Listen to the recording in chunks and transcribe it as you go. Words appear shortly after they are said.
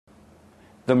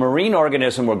The marine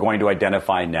organism we're going to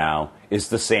identify now is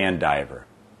the sand diver.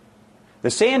 The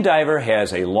sand diver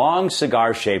has a long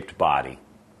cigar-shaped body.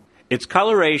 Its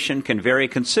coloration can vary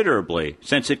considerably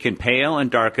since it can pale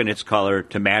and darken its color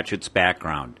to match its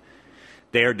background.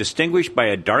 They are distinguished by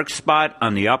a dark spot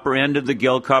on the upper end of the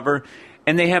gill cover,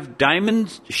 and they have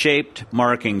diamond-shaped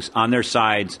markings on their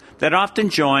sides that often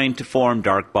join to form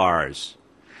dark bars.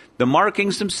 The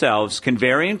markings themselves can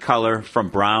vary in color from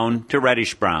brown to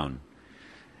reddish-brown.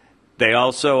 They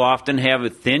also often have a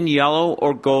thin yellow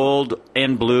or gold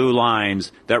and blue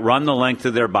lines that run the length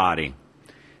of their body.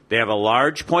 They have a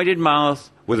large pointed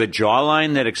mouth with a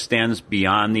jawline that extends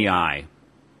beyond the eye.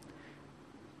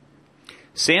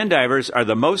 Sand divers are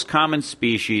the most common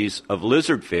species of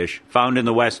lizardfish found in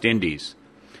the West Indies.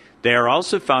 They are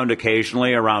also found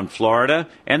occasionally around Florida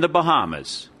and the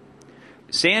Bahamas.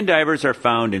 Sand divers are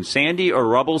found in sandy or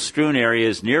rubble-strewn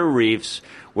areas near reefs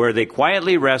where they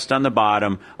quietly rest on the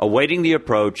bottom, awaiting the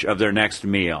approach of their next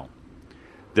meal.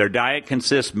 Their diet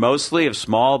consists mostly of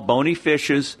small bony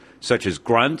fishes, such as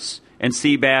grunts and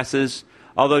sea basses,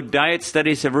 although diet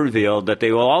studies have revealed that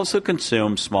they will also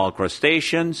consume small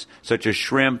crustaceans, such as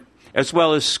shrimp, as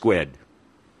well as squid.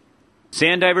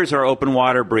 Sand divers are open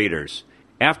water breeders.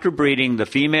 After breeding, the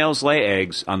females lay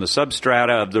eggs on the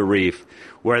substrata of the reef,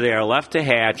 where they are left to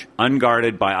hatch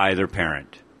unguarded by either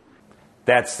parent.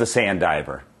 That's the sand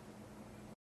diver.